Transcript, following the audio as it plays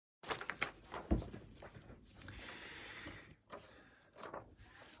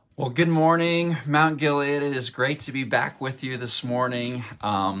Well, good morning, Mount Gilead. It is great to be back with you this morning.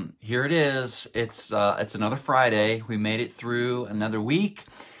 Here it is. It's another Friday. We made it through another week.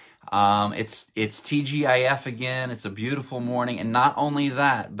 It's TGIF again. It's a beautiful morning, and not only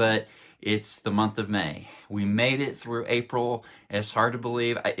that, but it's the month of May. We made it through April. It's hard to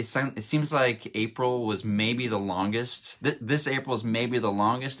believe. It seems like April was maybe the longest. This April is maybe the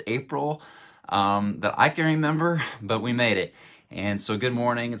longest April that I can remember, but we made it. And so good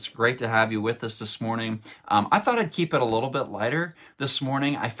morning. It's great to have you with us this morning. I thought I'd keep it a little bit lighter this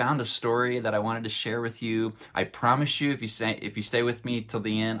morning. I found a story that I wanted to share with you. I promise you, if you stay with me till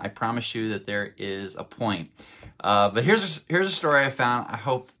the end, I promise you that there is a point. But here's a story I found. I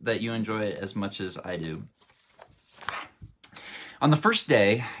hope that you enjoy it as much as I do. On the first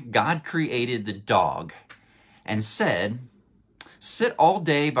day, God created the dog and said, "Sit all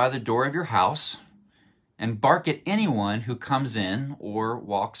day by the door of your house and bark at anyone who comes in or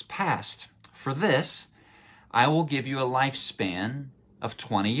walks past. For this, I will give you a lifespan of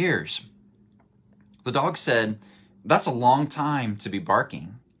 20 years. The dog said, "That's a long time to be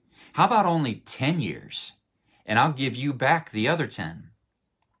barking. How about only 10 years? And I'll give you back the other 10.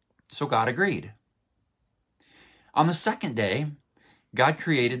 So God agreed. On the second day, God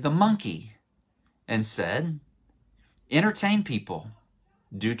created the monkey and said, "Entertain people,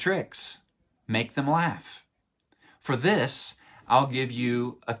 do tricks, make them laugh. For this, I'll give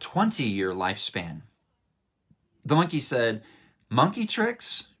you a 20-year lifespan." The monkey said, "Monkey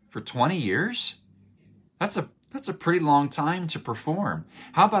tricks for 20 years? That's a pretty long time to perform.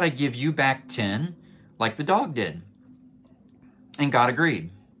 How about I give you back 10 like the dog did?" And God agreed.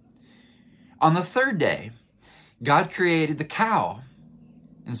 On the third day, God created the cow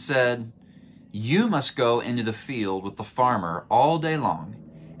and said, "You must go into the field with the farmer all day long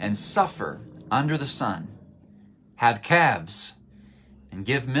and suffer under the sun, have calves, and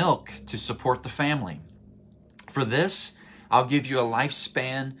give milk to support the family. For this, I'll give you a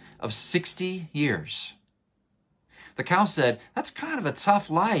lifespan of 60 years. The cow said, "That's kind of a tough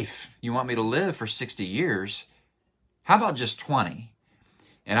life. You want me to live for 60 years? How about just 20?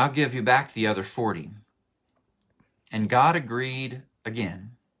 And I'll give you back the other 40. And God agreed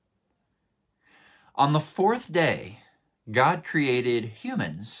again. On the fourth day, God created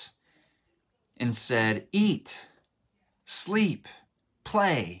humans and said, "Eat, sleep,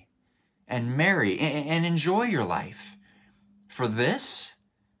 play, and marry, and enjoy your life. For this,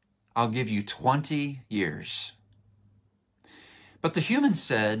 I'll give you 20 years. But the humans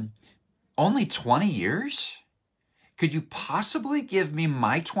said, "Only 20 years? Could you possibly give me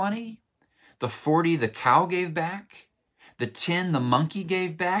my 20, the 40 the cow gave back, the 10 the monkey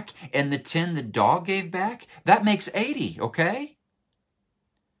gave back, and the 10 the dog gave back? That makes 80, okay?"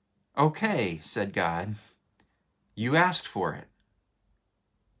 "Okay," said God. "You asked for it."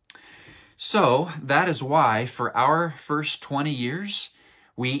 So that is why for our first 20 years,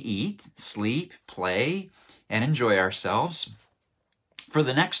 we eat, sleep, play, and enjoy ourselves. For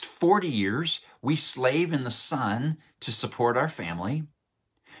the next 40 years, we slave in the sun to support our family.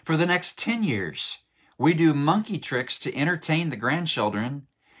 For the next 10 years, we do monkey tricks to entertain the grandchildren.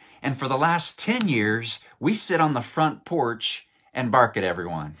 And for the last 10 years, we sit on the front porch and bark at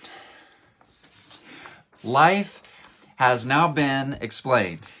everyone. Life has now been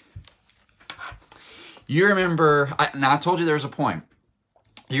explained. You remember, now I told you there was a point.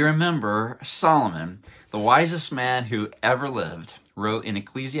 You remember Solomon, the wisest man who ever lived, wrote in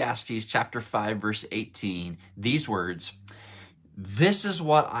Ecclesiastes chapter 5, verse 18, these words, "This is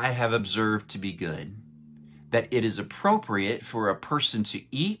what I have observed to be good, that it is appropriate for a person to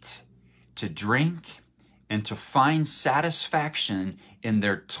eat, to drink, and to find satisfaction in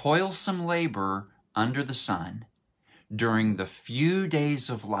their toilsome labor under the sun during the few days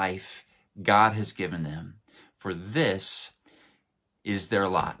of life God has given them, for this is their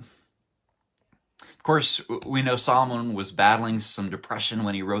lot." Of course, we know Solomon was battling some depression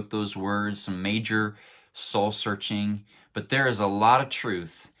when he wrote those words, some major soul searching, but there is a lot of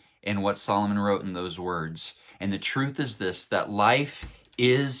truth in what Solomon wrote in those words. And the truth is this, that life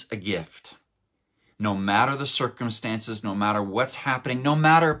is a gift. No matter the circumstances, no matter what's happening, no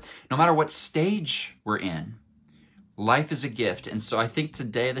matter what stage we're in, life is a gift. And so I think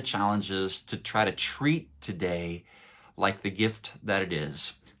today the challenge is to try to treat today like the gift that it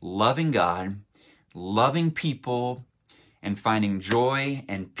is. Loving God, loving people, and finding joy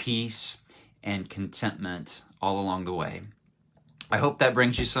and peace and contentment all along the way. I hope that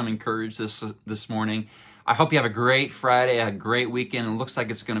brings you some encouragement this morning. I hope you have a great Friday, a great weekend. It looks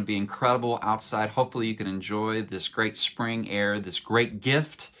like it's going to be incredible outside. Hopefully you can enjoy this great spring air, this great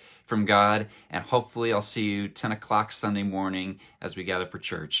gift from God, and hopefully I'll see you 10 o'clock Sunday morning as we gather for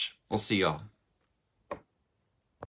church. We'll see y'all.